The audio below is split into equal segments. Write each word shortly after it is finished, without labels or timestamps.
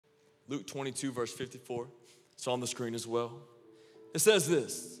Luke 22, verse 54. It's on the screen as well. It says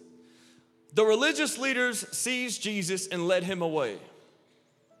this: the religious leaders seized Jesus and led him away,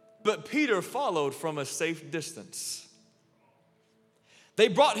 but Peter followed from a safe distance. They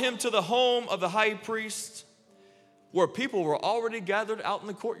brought him to the home of the high priest, where people were already gathered out in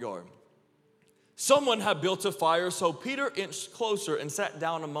the courtyard. Someone had built a fire, so Peter inched closer and sat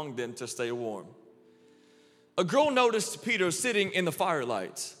down among them to stay warm. A girl noticed Peter sitting in the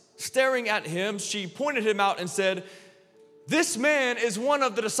firelight. Staring at him, she pointed him out and said, "This man is one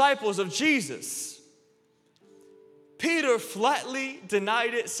of the disciples of Jesus." Peter flatly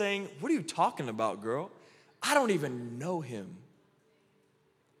denied it, saying, "What are you talking about, girl? I don't even know him."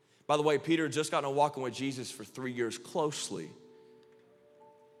 By the way, Peter had just gotten walking with Jesus for 3 years closely.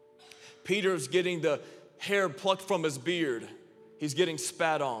 Peter's getting the hair plucked from his beard. He's getting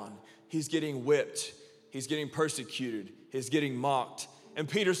spat on. He's getting whipped. He's getting persecuted. He's getting mocked. And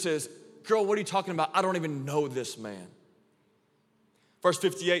Peter says, "Girl, what are you talking about? I don't even know this man." Verse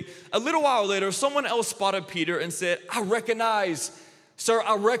 58, a little while later, someone else spotted Peter and said, "Sir,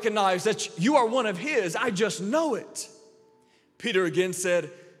 I recognize that you are one of his. I just know it." Peter again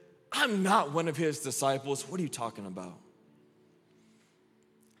said, "I'm not one of his disciples. What are you talking about?"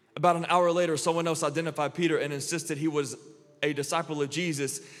 About an hour later, someone else identified Peter and insisted he was a disciple of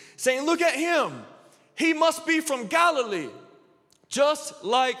Jesus, saying, "Look at him. He must be from Galilee, just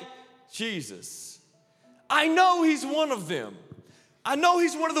like Jesus. I know he's one of them. I know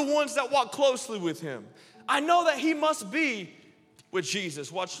he's one of the ones that walk closely with him. I know that he must be with Jesus."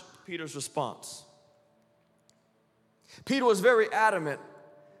 Watch Peter's response. Peter was very adamant.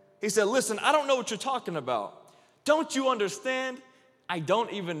 He said, "Listen, I don't know what you're talking about. Don't you understand? I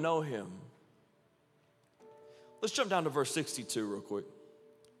don't even know him." Let's jump down to verse 62 real quick.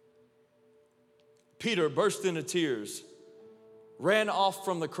 Peter burst into tears, ran off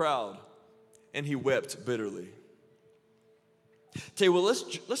from the crowd, and he wept bitterly. Tell you what,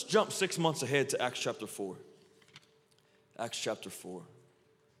 let's jump 6 months ahead to Acts chapter 4. Acts chapter 4.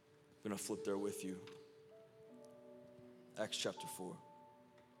 I'm going to flip there with you. Acts chapter 4.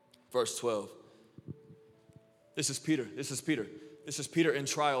 Verse 12. This is Peter. This is Peter in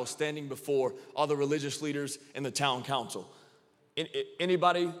trial, standing before all the religious leaders and the town council.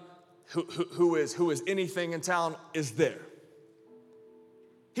 Anybody who is anything in town is there.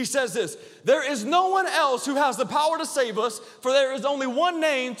 He says this: "There is no one else who has the power to save us, for there is only one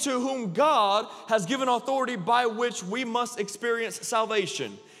name to whom God has given authority by which we must experience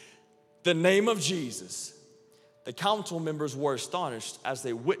salvation, the name of Jesus." The council members were astonished as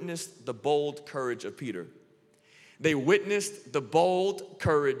they witnessed the bold courage of Peter. They witnessed the bold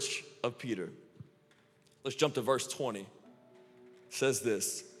courage of Peter. Let's jump to verse 20. It says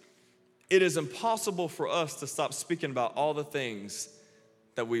this: "It is impossible for us to stop speaking about all the things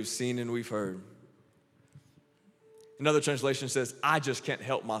that we've seen and we've heard." Another translation says, "I just can't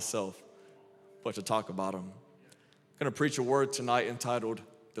help myself but to talk about them." I'm going to preach a word tonight entitled,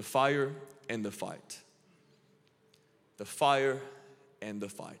 "The Fire and the Fight." The fire and the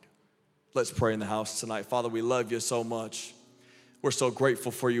fight. Let's pray in the house tonight. Father, we love you so much. We're so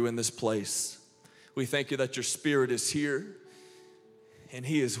grateful for you in this place. We thank you that your Spirit is here and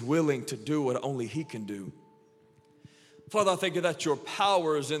he is willing to do what only he can do. Father, I thank you that your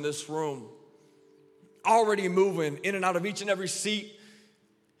power is in this room, already moving in and out of each and every seat,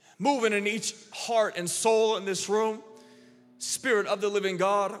 moving in each heart and soul in this room. Spirit of the living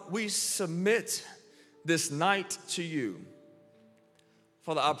God, we submit this night to you.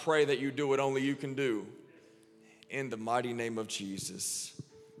 Father, I pray that you do what only you can do. In the mighty name of Jesus.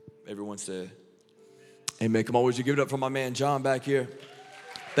 Everyone said, amen. Come on, would you give it up for my man John back here?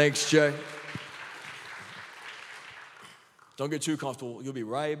 Thanks, Jay. Don't get too comfortable. You'll be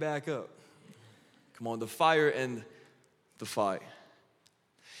right back up. Come on, the fire and the fight.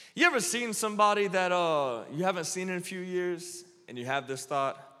 You ever seen somebody that you haven't seen in a few years and you have this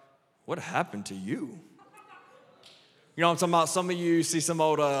thought, what happened to you? You know what I'm talking about? Some of you see some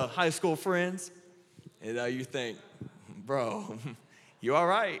old high school friends and you think, bro, you all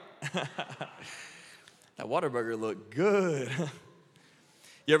right? That Whataburger looked good.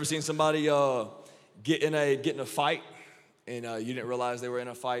 You ever seen somebody get in a fight and you didn't realize they were in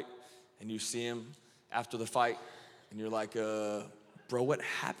a fight and you see them after the fight and you're like, bro, what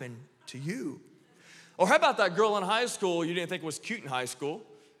happened to you? Or how about that girl in high school you didn't think was cute in high school,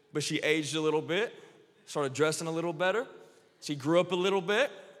 but she aged a little bit, started dressing a little better. She grew up a little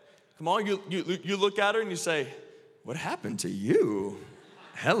bit. Come on, you look at her and you say, what happened to you?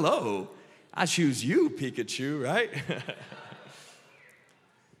 Hello, I choose you, Pikachu, right?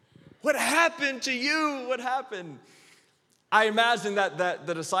 What happened to you? What happened? I imagine that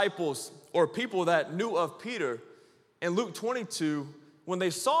the disciples or people that knew of Peter in Luke 22, when they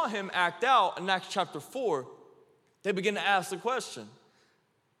saw him act out in Acts chapter 4, they begin to ask the question,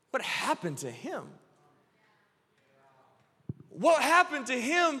 what happened to him? What happened to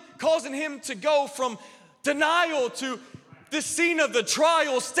him causing him to go from denial to this scene of the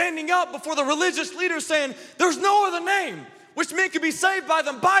trial, standing up before the religious leaders saying, there's no other name which men can be saved by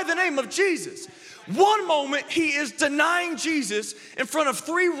them by the name of Jesus. One moment he is denying Jesus in front of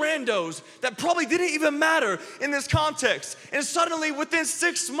three randos that probably didn't even matter in this context. And suddenly within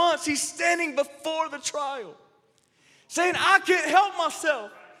 6 months, he's standing before the trial saying, I can't help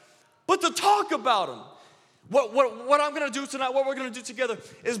myself but to talk about him. What I'm going to do tonight, what we're going to do together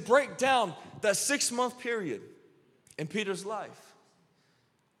is break down that 6-month period in Peter's life.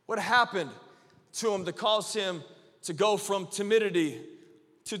 What happened to him to cause him to go from timidity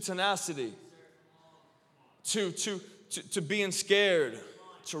to tenacity, to being scared,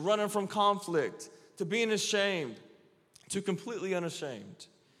 to running from conflict, to being ashamed, to completely unashamed,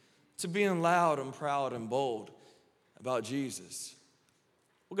 to being loud and proud and bold about Jesus.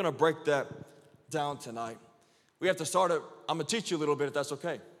 We're going to break that down tonight. We have to start at, I'm going to teach you a little bit if that's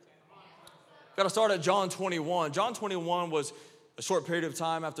okay. Got to start at John 21. John 21 was a short period of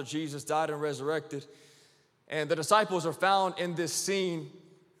time after Jesus died and resurrected. And the disciples are found in this scene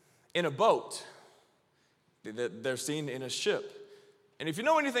in a boat. They're seen in a ship. And if you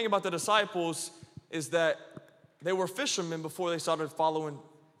know anything about the disciples, is that they were fishermen before they started following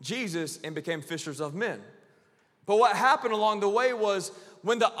Jesus and became fishers of men. But what happened along the way was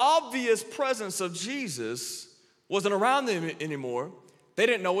when the obvious presence of Jesus wasn't around them anymore, they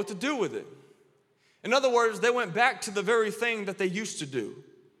didn't know what to do with it. In other words, they went back to the very thing that they used to do.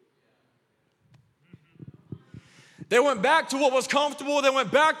 They went back to what was comfortable. They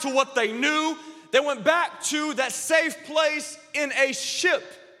went back to what they knew. They went back to that safe place in a ship.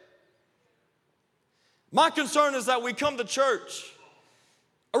 My concern is that we come to church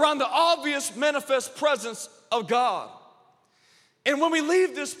around the obvious manifest presence of God. And when we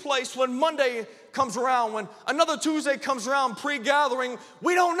leave this place, when Monday comes around, when another Tuesday comes around pre-gathering,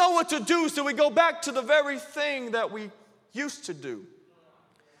 we don't know what to do, so we go back to the very thing that we used to do.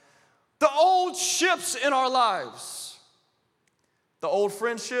 The old ships in our lives, the old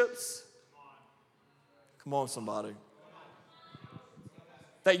friendships, come on somebody,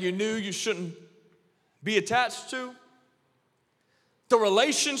 that you knew you shouldn't be attached to, the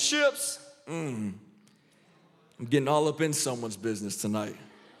relationships, I'm getting all up in someone's business tonight.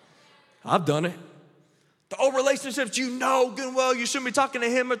 I've done it. The old relationships you know good and well you shouldn't be talking to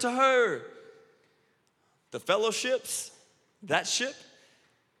him or to her. The fellowships, that ship.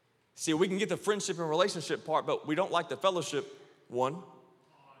 See, we can get the friendship and relationship part, but we don't like the fellowship one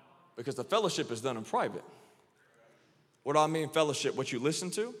because the fellowship is done in private. What do I mean fellowship? What you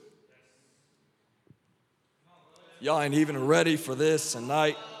listen to? Y'all ain't even ready for this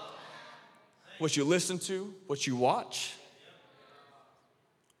tonight. What you listen to, what you watch,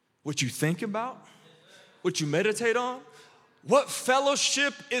 what you think about, what you meditate on. What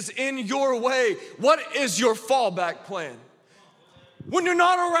fellowship is in your way? What is your fallback plan? When you're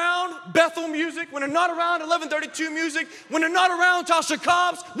not around Bethel music, when you're not around 1132 music, when you're not around Tasha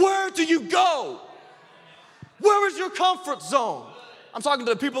Cobbs, where do you go? Where is your comfort zone? I'm talking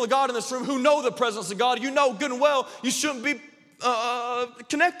to the people of God in this room who know the presence of God. You know good and well you shouldn't be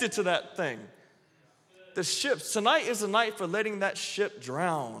connected to that thing. The ships, tonight is the night for letting that ship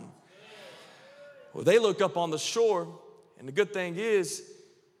drown. Well, they look up on the shore, and the good thing is,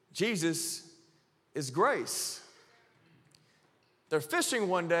 Jesus is grace. They're fishing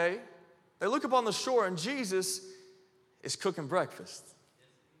one day, they look up on the shore, and Jesus is cooking breakfast.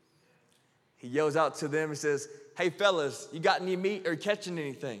 He yells out to them and says, hey fellas, you got any meat or catching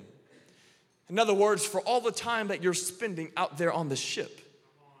anything? In other words, for all the time that you're spending out there on the ship,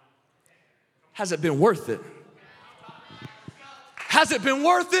 has it been worth it? Has it been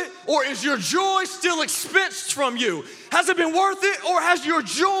worth it, or is your joy still expensed from you? Has it been worth it, or has your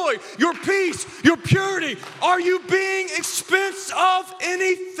joy, your peace, your purity, are you being expensed of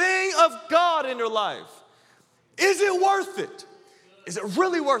anything of God in your life? Is it worth it? Is it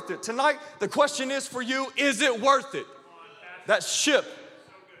really worth it? Tonight, the question is for you, is it worth it? That ship.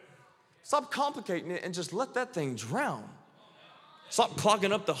 Stop complicating it and just let that thing drown. Stop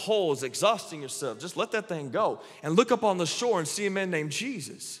clogging up the holes, exhausting yourself. Just let that thing go and look up on the shore and see a man named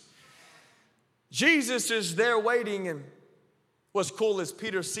Jesus. Jesus is there waiting, and what's cool is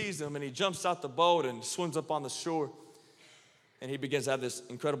Peter sees him and he jumps out the boat and swims up on the shore, and he begins to have this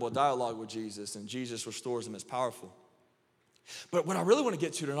incredible dialogue with Jesus, and Jesus restores him. It's powerful. But what I really want to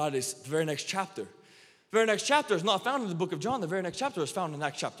get to tonight is the very next chapter. The very next chapter is not found in the book of John. The very next chapter is found in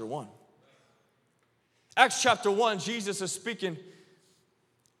Acts chapter 1. Acts chapter 1, Jesus is speaking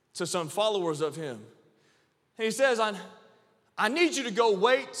to some followers of him. And he says, I need you to go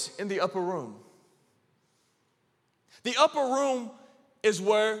wait in the upper room. The upper room is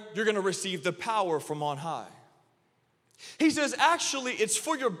where you're going to receive the power from on high. He says, actually, it's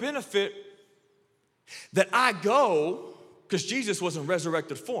for your benefit that I go, because Jesus was in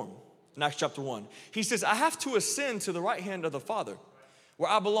resurrected form in Acts chapter 1. He says, I have to ascend to the right hand of the Father, where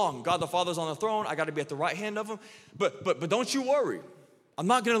I belong. God the Father's on the throne. I got to be at the right hand of him. But don't you worry. I'm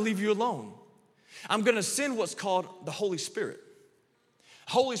not going to leave you alone. I'm going to send what's called the Holy Spirit.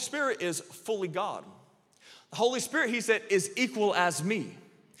 Holy Spirit is fully God. The Holy Spirit, he said, is equal as me.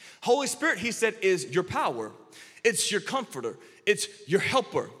 Holy Spirit, he said, is your power. It's your comforter. It's your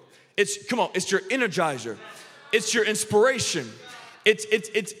helper. It's your energizer. It's your inspiration.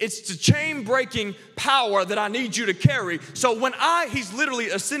 It's the chain-breaking power that I need you to carry. So when he's literally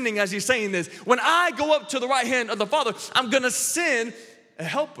ascending as he's saying this, when I go up to the right hand of the Father, I'm going to send a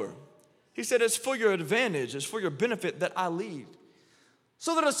helper. He said, it's for your advantage. It's for your benefit that I lead.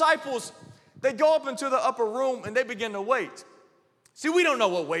 So the disciples, they go up into the upper room and they begin to wait. See, we don't know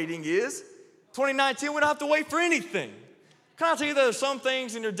what waiting is. 2019, we don't have to wait for anything. Can I tell you there are some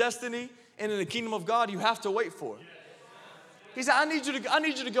things in your destiny and in the kingdom of God you have to wait for? He said, I need you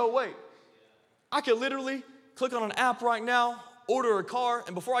to go wait. I could literally click on an app right now, order a car,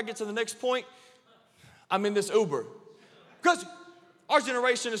 and before I get to the next point, I'm in this Uber. Because our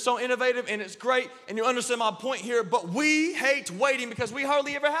generation is so innovative and it's great, and you understand my point here, but we hate waiting because we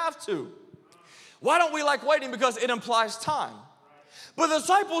hardly ever have to. Why don't we like waiting? Because it implies time. But the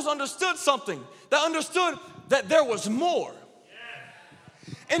disciples understood something. They understood that there was more.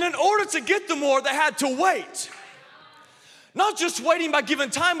 And in order to get the more, they had to wait. Not just waiting by giving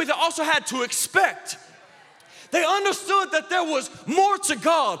time, but they also had to expect. They understood that there was more to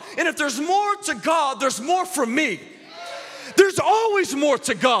God. And if there's more to God, there's more for me. There's always more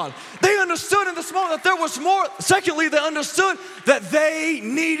to God. They understood in this moment that there was more. Secondly, they understood that they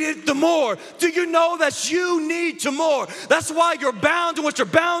needed the more. Do you know that you need to more? That's why you're bound in what you're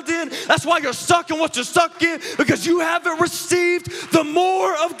bound in. That's why you're stuck in what you're stuck in, because you haven't received the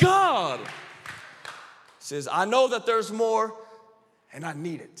more of God. He says, I know that there's more, and I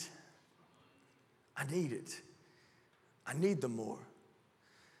need it. I need it. I need the more.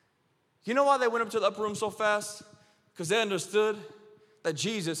 You know why they went up to the upper room so fast? Because they understood that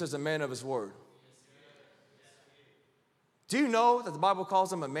Jesus is a man of his word. Do you know that the Bible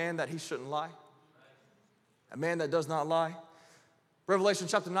calls him a man that he shouldn't lie? A man that does not lie. Revelation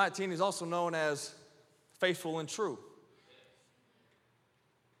chapter 19 is also known as faithful and true.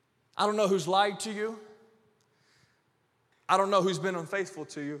 I don't know who's lied to you. I don't know who's been unfaithful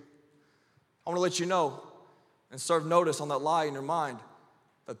to you. I want to let you know and serve notice on that lie in your mind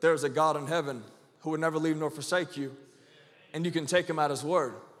that there's a God in heaven who would never leave nor forsake you, and you can take him at his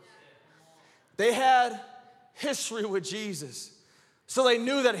word. They had history with Jesus, so they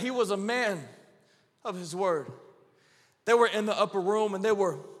knew that he was a man of his word. They were in the upper room and they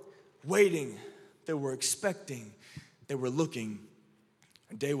were waiting, they were expecting, they were looking.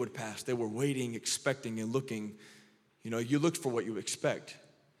 A day would pass, they were waiting, expecting, and looking. You know, you look for what you expect.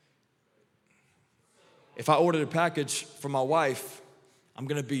 If I ordered a package for my wife, I'm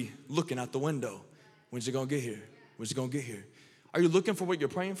gonna be looking out the window. When's it gonna get here? When's it gonna get here? Are you looking for what you're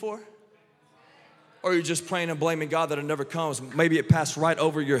praying for? Or are you just praying and blaming God that it never comes? Maybe it passed right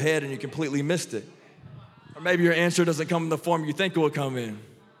over your head and you completely missed it. Or maybe your answer doesn't come in the form you think it will come in.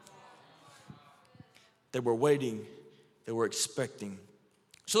 They were waiting, they were expecting.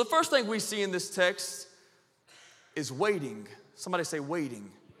 So the first thing we see in this text is waiting. Somebody say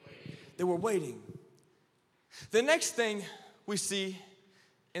waiting. They were waiting. The next thing we see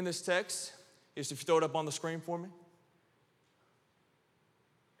in this text is, if you throw it up on the screen for me.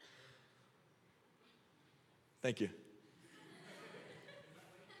 Thank you.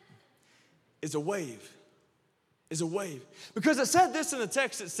 Is a wave. Is a wave. Because it said this in the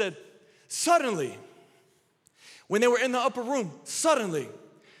text, it said, suddenly, when they were in the upper room, suddenly,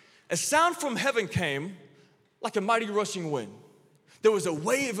 a sound from heaven came like a mighty rushing wind. There was a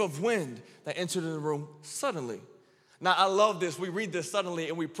wave of wind that entered in the room suddenly. Now, I love this. We read this suddenly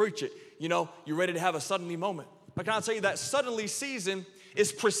and we preach it. You know, you're ready to have a suddenly moment. But can I tell you that suddenly season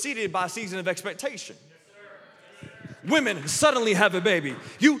is preceded by a season of expectation. Women suddenly have a baby.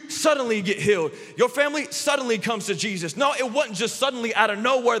 You suddenly get healed. Your family suddenly comes to Jesus. No, it wasn't just suddenly out of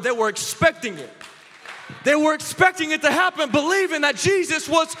nowhere. They were expecting it. They were expecting it to happen, believing that Jesus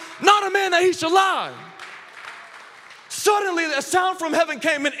was not a man that he should lie. Suddenly, a sound from heaven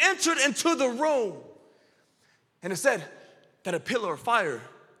came and entered into the room. And it said that a pillar of fire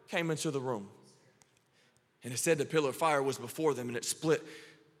came into the room. And it said the pillar of fire was before them, and it split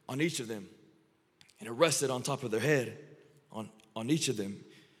on each of them. And it rested on top of their head, on each of them.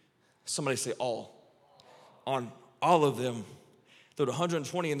 Somebody say all. On all of them. There were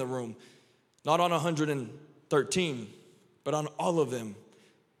 120 in the room. Not on 113, but on all of them.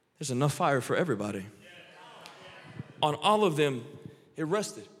 There's enough fire for everybody. On all of them, it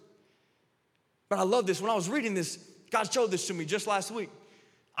rested. But I love this. When I was reading this, God showed this to me just last week.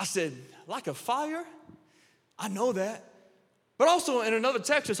 I said, like a fire? I know that. But also in another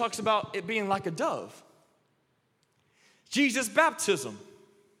text, it talks about it being like a dove. Jesus' baptism.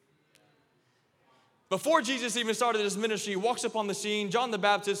 Before Jesus even started his ministry, he walks up on the scene. John the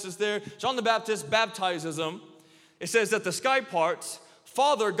Baptist is there. John the Baptist baptizes him. It says that the sky parts.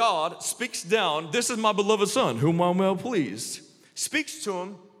 Father God speaks down. This is my beloved son, whom I'm well pleased. Speaks to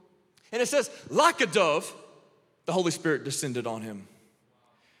him. And it says, like a dove, the Holy Spirit descended on him.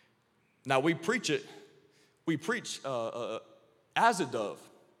 Now we preach it. We preach as a dove.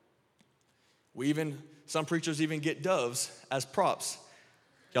 Some preachers even get doves as props.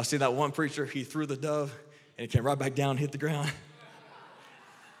 Y'all see that one preacher, he threw the dove and it came right back down and hit the ground.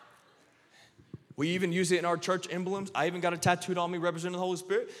 We even use it in our church emblems. I even got it tattooed on me representing the Holy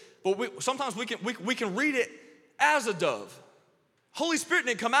Spirit. But sometimes we can read it as a dove. Holy Spirit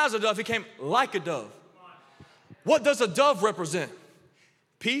didn't come as a dove, he came like a dove. What does a dove represent?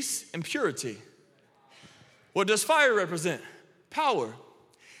 Peace and purity. What does fire represent? Power.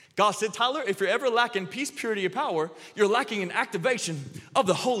 God said, Tyler, if you're ever lacking peace, purity, or power, you're lacking an activation of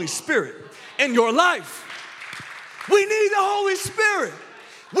the Holy Spirit in your life. We need the Holy Spirit.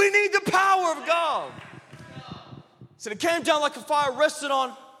 We need the power of God. So it came down like a fire, rested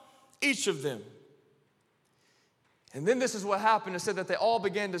on each of them. And then this is what happened. It said that they all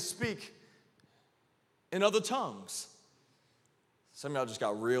began to speak in other tongues. Some of y'all just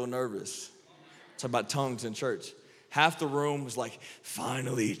got real nervous. Talk about tongues in church. Half the room was like,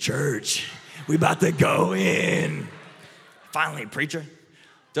 finally, church, we about to go in. Finally, preacher.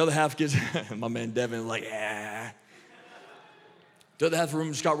 The other half gets, my man Devin like, yeah. The other half of the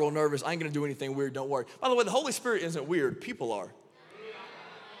room just got real nervous. I ain't gonna do anything weird, don't worry. By the way, the Holy Spirit isn't weird, people are.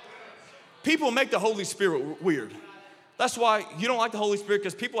 People make the Holy Spirit weird. That's why you don't like the Holy Spirit,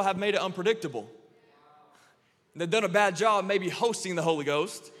 because people have made it unpredictable. They've done a bad job maybe hosting the Holy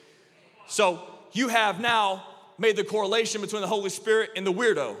Ghost. So you have now made the correlation between the Holy Spirit and the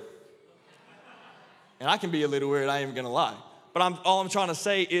weirdo. And I can be a little weird, I ain't even gonna lie. But all I'm trying to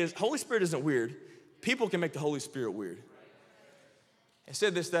say is, Holy Spirit isn't weird. People can make the Holy Spirit weird. It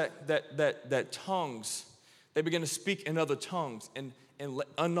said this, that tongues, they begin to speak in other tongues, in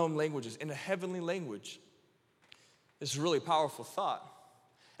unknown languages, in a heavenly language. This is a really powerful thought.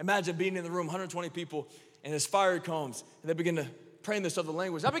 Imagine being in the room, 120 people, and this fire comes, and they begin to pray in this other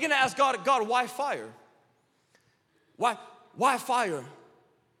language. I begin to ask God, why fire? Why fire?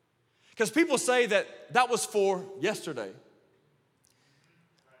 Because people say that was for yesterday.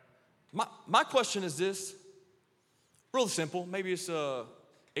 My question is this, real simple, maybe it's an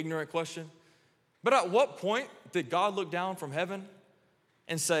ignorant question, but at what point did God look down from heaven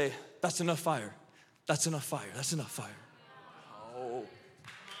and say, that's enough fire, that's enough fire, that's enough fire? Oh,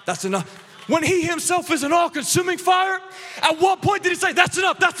 that's enough. When he himself is an all-consuming fire, at what point did he say, that's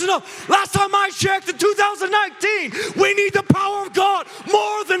enough, that's enough? Last time I checked, in 2019, we need the power of God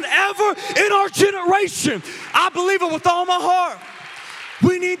more than ever in our generation. I believe it with all my heart.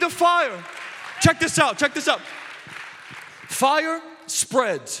 We need the fire. Check this out, check this out. Fire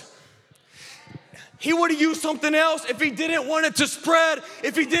spreads. He would have used something else if he didn't want it to spread,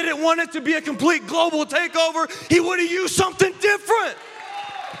 if he didn't want it to be a complete global takeover, he would have used something different.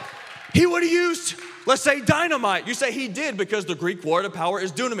 He would have used, let's say, dynamite. You say he did because the Greek word of power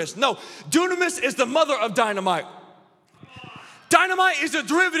is dunamis. No, dunamis is the mother of dynamite. Dynamite is a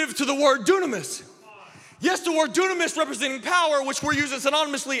derivative to the word dunamis. Yes, the word dunamis representing power, which we're using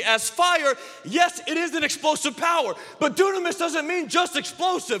synonymously as fire, yes, it is an explosive power. But dunamis doesn't mean just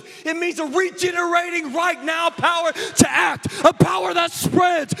explosive. It means a regenerating right now power to act. A power that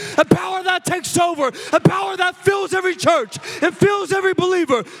spreads. A power that takes over. A power that fills every church and fills every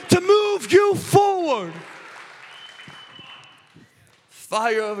believer to move you forward.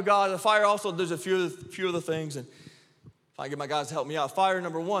 Fire of God. The fire also, there's a few other things. And if I get my guys to help me out. Fire,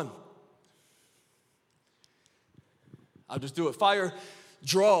 number one. I'll just do it. Fire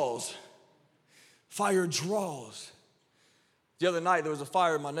draws. Fire draws. The other night, there was a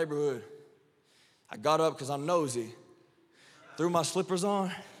fire in my neighborhood. I got up because I'm nosy. Threw my slippers on.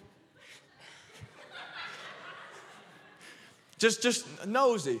 Just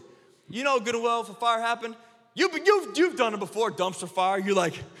nosy. You know good and well if a fire happened, You've done it before, dumpster fire. You're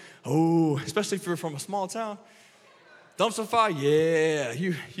like, oh, especially if you're from a small town. Dumpster fire, yeah.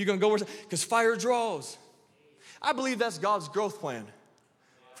 You're going to go where, because fire draws. I believe that's God's growth plan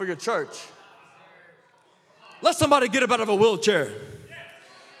for your church. Let somebody get up out of a wheelchair.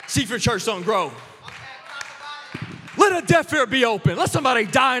 See if your church don't grow. Let a deaf ear be open. Let somebody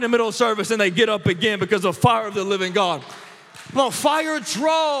die in the middle of service and they get up again because of fire of the living God. Come on, fire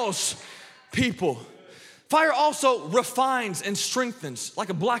draws people. Fire also refines and strengthens, like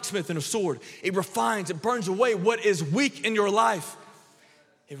a blacksmith and a sword. It refines, it burns away what is weak in your life.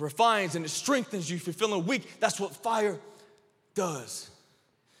 It refines and it strengthens you if you're feeling weak. That's what fire does.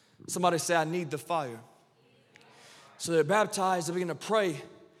 Somebody say, I need the fire. So they're baptized, they begin to pray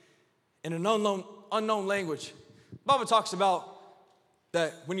in an unknown language. The Bible talks about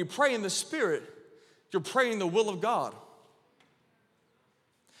that when you pray in the Spirit, you're praying the will of God.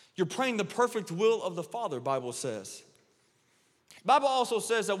 You're praying the perfect will of the Father, Bible says. Bible also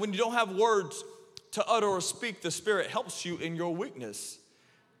says that when you don't have words to utter or speak, the Spirit helps you in your weakness.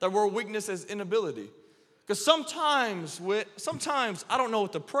 That word weakness is inability. Because sometimes I don't know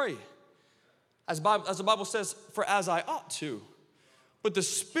what to pray. As the Bible says, for as I ought to. But the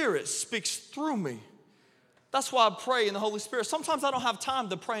Spirit speaks through me. That's why I pray in the Holy Spirit. Sometimes I don't have time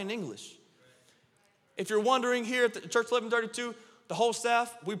to pray in English. If you're wondering, here at the Church 1132, the whole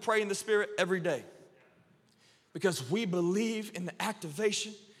staff, we pray in the Spirit every day. Because we believe in the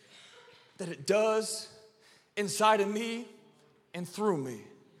activation that it does inside of me and through me.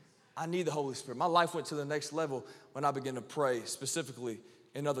 I need the Holy Spirit. My life went to the next level when I began to pray specifically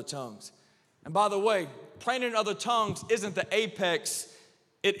in other tongues. And by the way, praying in other tongues isn't the apex.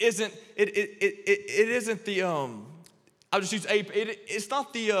 It isn't the I'll just use it's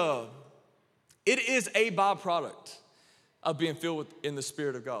not the it is a byproduct of being filled in the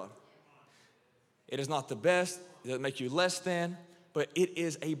Spirit of God. It is not the best. It doesn't make you less than, but it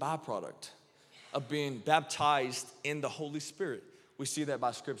is a byproduct of being baptized in the Holy Spirit. We see that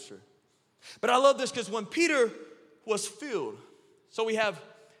by Scripture. But I love this because when Peter was filled, so we have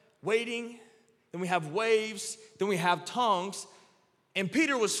waiting, then we have waves, then we have tongues, and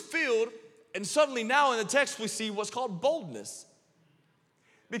Peter was filled, and suddenly now in the text we see what's called boldness.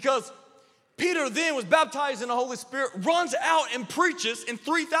 Because Peter then was baptized in the Holy Spirit, runs out and preaches, and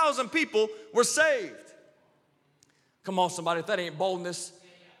 3,000 people were saved. Come on, somebody, if that ain't boldness,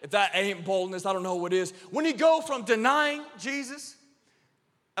 I don't know what is. When you go from denying Jesus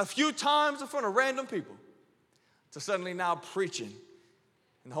a few times in front of random people to suddenly now preaching,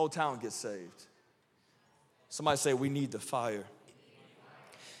 and the whole town gets saved. Somebody say, we need the fire.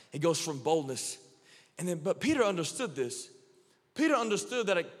 It goes from boldness. But Peter understood this. Peter understood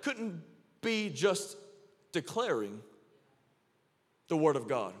that it couldn't be just declaring the word of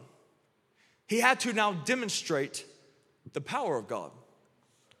God. He had to now demonstrate the power of God.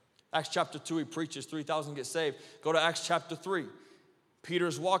 Acts chapter 2, he preaches, 3,000 get saved. Go to Acts chapter 3.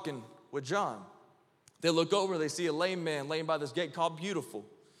 Peter's walking with John. They look over, they see a lame man laying by this gate called Beautiful.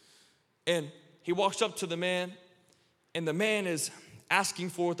 And he walks up to the man, and the man is asking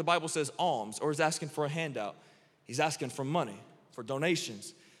for what the Bible says alms, or is asking for a handout. He's asking for money, for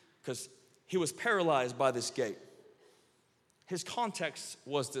donations, because he was paralyzed by this gate. His context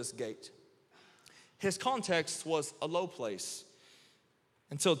was this gate. His context was a low place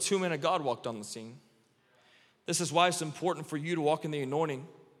until two men of God walked on the scene. This is why it's important for you to walk in the anointing.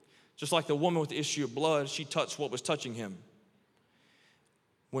 Just like the woman with the issue of blood, she touched what was touching him.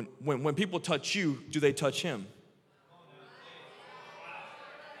 When people touch you, do they touch him?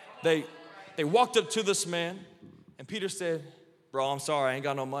 They walked up to this man, and Peter said, bro, I'm sorry, I ain't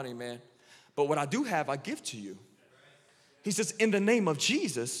got no money, man. But what I do have, I give to you. He says, in the name of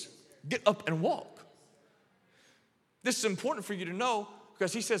Jesus, get up and walk. This is important for you to know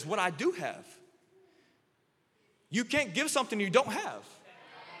because he says, what I do have. You can't give something you don't have.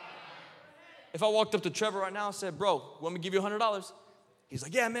 If I walked up to Trevor right now and said, bro, want me to give you $100? He's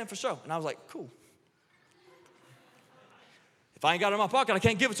like, yeah, man, for sure. And I was like, cool. If I ain't got it in my pocket, I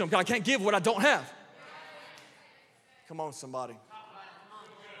can't give it to him because I can't give what I don't have. Come on, somebody.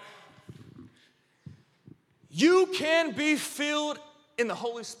 You can be filled in the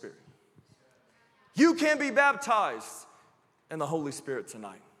Holy Spirit. You can be baptized in the Holy Spirit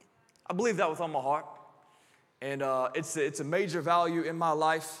tonight. I believe that with all my heart. And it's a major value in my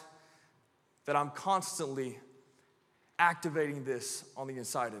life that I'm constantly activating this on the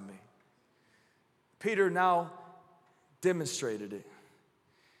inside of me. Peter now demonstrated it.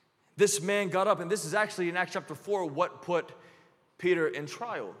 This man got up, and this is actually in Acts chapter 4 what put Peter in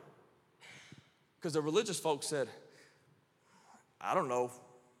trial. Because the religious folks said, I don't know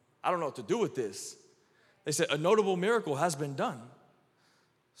what to do with this. They said, a notable miracle has been done.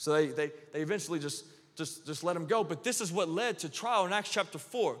 So they eventually just let him go. But this is what led to trial in Acts chapter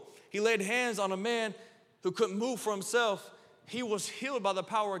 4. He laid hands on a man who couldn't move for himself. He was healed by the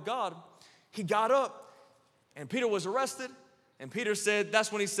power of God. He got up, and Peter was arrested. And Peter said,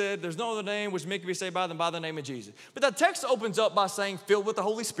 that's when he said, there's no other name which make me saved by than by the name of Jesus. But that text opens up by saying, filled with the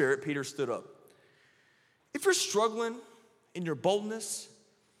Holy Spirit, Peter stood up. If you're struggling in your boldness,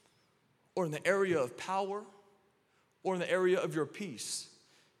 or in the area of power, or in the area of your peace,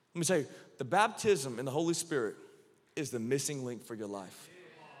 let me tell you, the baptism in the Holy Spirit is the missing link for your life.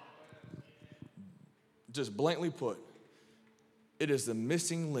 Just blatantly put, it is the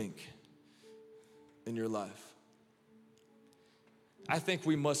missing link in your life. I think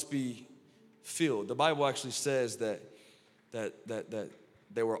we must be filled. The Bible actually says that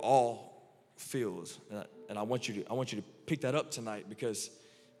they were all filled, and I want you to pick that up tonight, because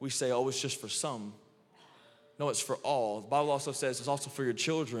we say, oh, it's just for some. No, it's for all. The Bible also says it's also for your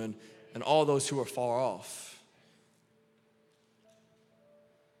children and all those who are far off.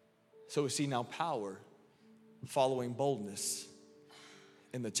 So we see now power following boldness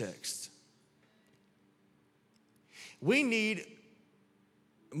in the text. We need,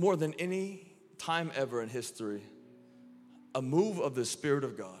 more than any time ever in history, a move of the Spirit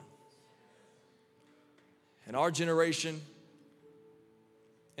of God. In our generation,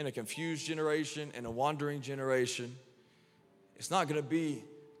 in a confused generation, in a wandering generation, it's not going to be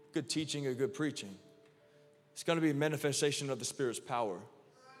good teaching or good preaching. It's going to be a manifestation of the Spirit's power.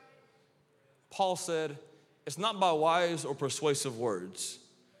 Paul said, it's not by wise or persuasive words,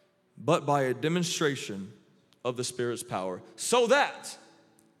 but by a demonstration of the Spirit's power, so that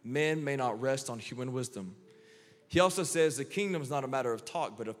men may not rest on human wisdom. He also says the kingdom is not a matter of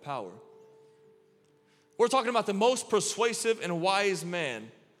talk, but of power. We're talking about the most persuasive and wise man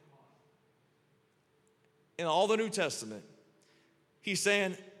in all the New Testament. He's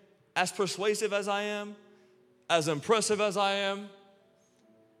saying, as persuasive as I am, as impressive as I am,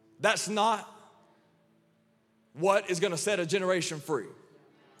 that's not what is going to set a generation free.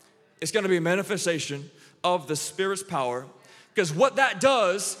 It's going to be a manifestation of the Spirit's power, because what that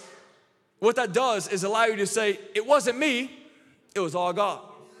does is allow you to say, it wasn't me, it was all God.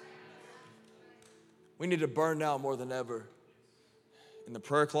 We need to burn now more than ever in the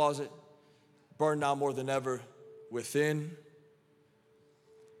prayer closet, burn now more than ever within.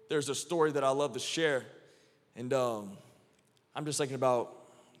 There's a story that I love to share, and I'm just thinking about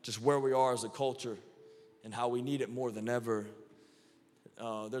just where we are as a culture and how we need it more than ever.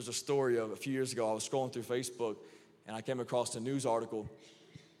 There's a story of a few years ago. I was scrolling through Facebook, and I came across a news article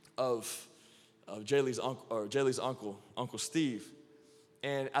of Jaylee's uncle, Uncle Steve.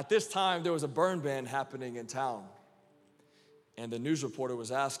 And at this time, there was a burn ban happening in town. And the news reporter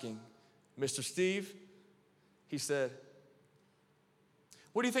was asking, Mr. Steve, he said,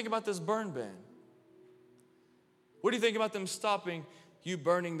 what do you think about this burn ban? What do you think about them stopping you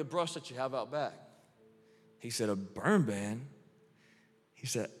burning the brush that you have out back? He said, a burn ban? He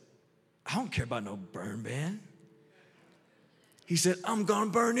said, I don't care about no burn ban. He said, I'm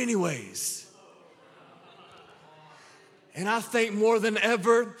gonna burn anyways. And I think more than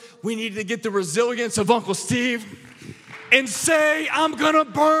ever, we need to get the resilience of Uncle Steve and say, I'm gonna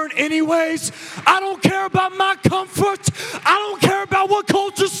burn anyways. I don't care about my comfort. I don't care about what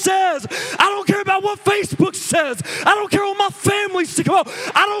culture says. I don't care about what Facebook says. I don't care what my family says.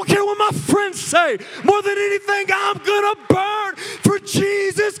 I don't care what my friends say. More than anything, I'm gonna burn for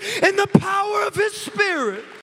Jesus in the power of His Spirit.